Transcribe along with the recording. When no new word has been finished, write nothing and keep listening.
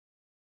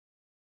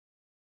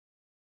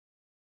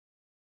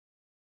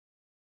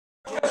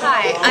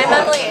Hi, I'm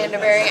Emily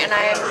Anderberry, and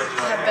I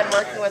have been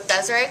working with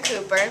Desiree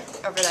Cooper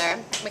over there,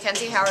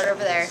 Mackenzie Howard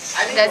over there,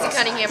 Desi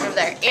Cunningham over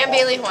there, and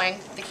Bailey Hoying,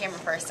 the camera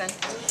person,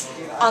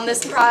 on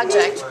this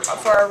project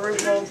for our Rube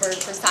Goldberg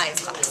for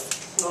science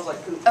class.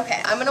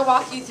 Okay, I'm going to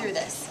walk you through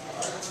this.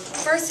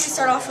 First, we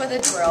start off with a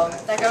drill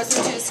that goes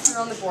into a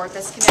screw on the board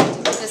that's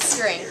connected to this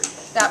string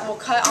that will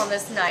cut on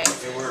this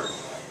knife,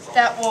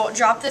 that will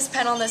drop this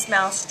pen on this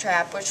mouse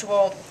trap, which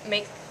will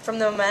make, from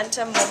the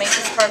momentum, will make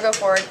this car go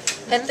forward,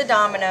 hit the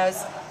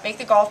dominoes, make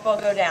the golf ball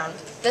go down.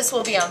 This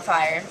will be on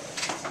fire,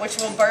 which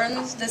will burn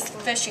this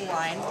fishing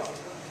line.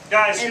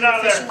 Guys, and get out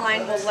of there. The fishing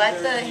line will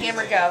let the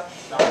hammer go,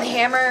 and the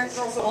hammer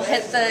will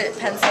hit the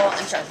pencil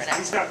and sharpen it.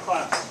 He's got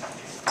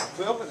class.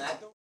 Can we open that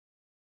door?